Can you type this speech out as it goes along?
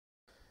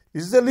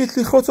Is the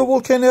Litli-Hrútur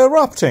volcano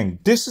erupting?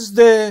 This is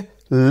the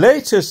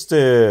latest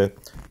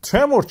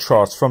tremor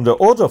charts from the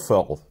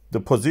Odafell.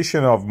 The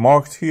position I've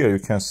marked here, you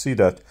can see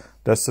that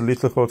that's the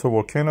Litli-Hrútur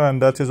volcano,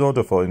 and that is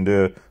Odafell in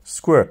the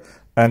square.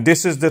 And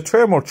this is the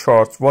tremor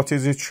chart. What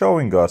is it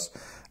showing us?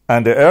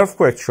 And the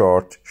earthquake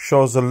chart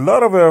shows a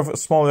lot of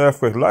small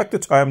earthquake, like the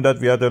time that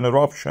we had an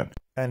eruption.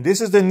 And this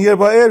is the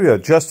nearby area,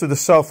 just to the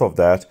south of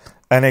that.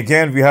 And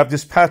again, we have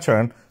this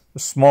pattern,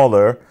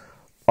 smaller,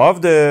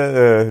 of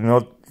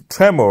the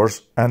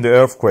tremors and the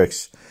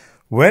earthquakes.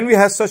 When we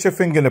had such a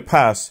thing in the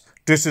past,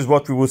 this is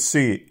what we would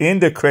see in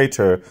the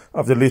crater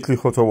of the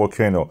Litli-Hrútur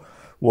volcano.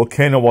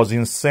 Volcano was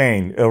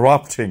insane,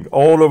 erupting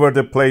all over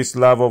the place.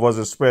 Lava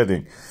was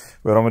spreading.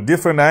 But from a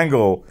different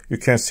angle, you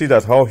can see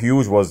that how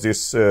huge was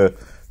this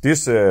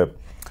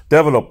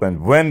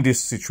development when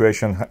this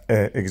situation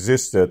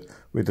existed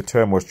with the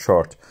tremors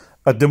chart.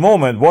 At the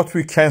moment, what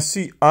we can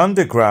see on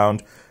the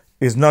ground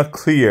is not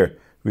clear.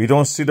 We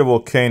don't see the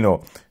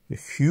volcano. A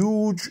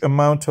huge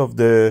amount of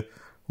the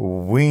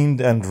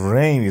wind and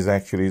rain is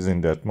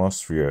in the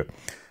atmosphere.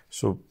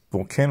 So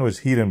volcano is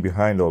hidden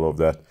behind all of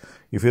that.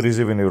 If it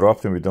is even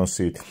erupting, we don't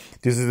see it.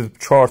 This is the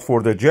chart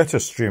for the jet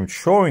stream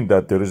showing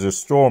that there is a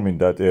storm in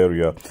that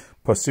area,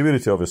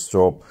 possibility of a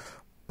storm.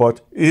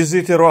 But is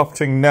it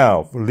erupting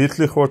now?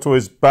 Litli-Hrútur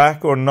is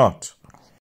back or not?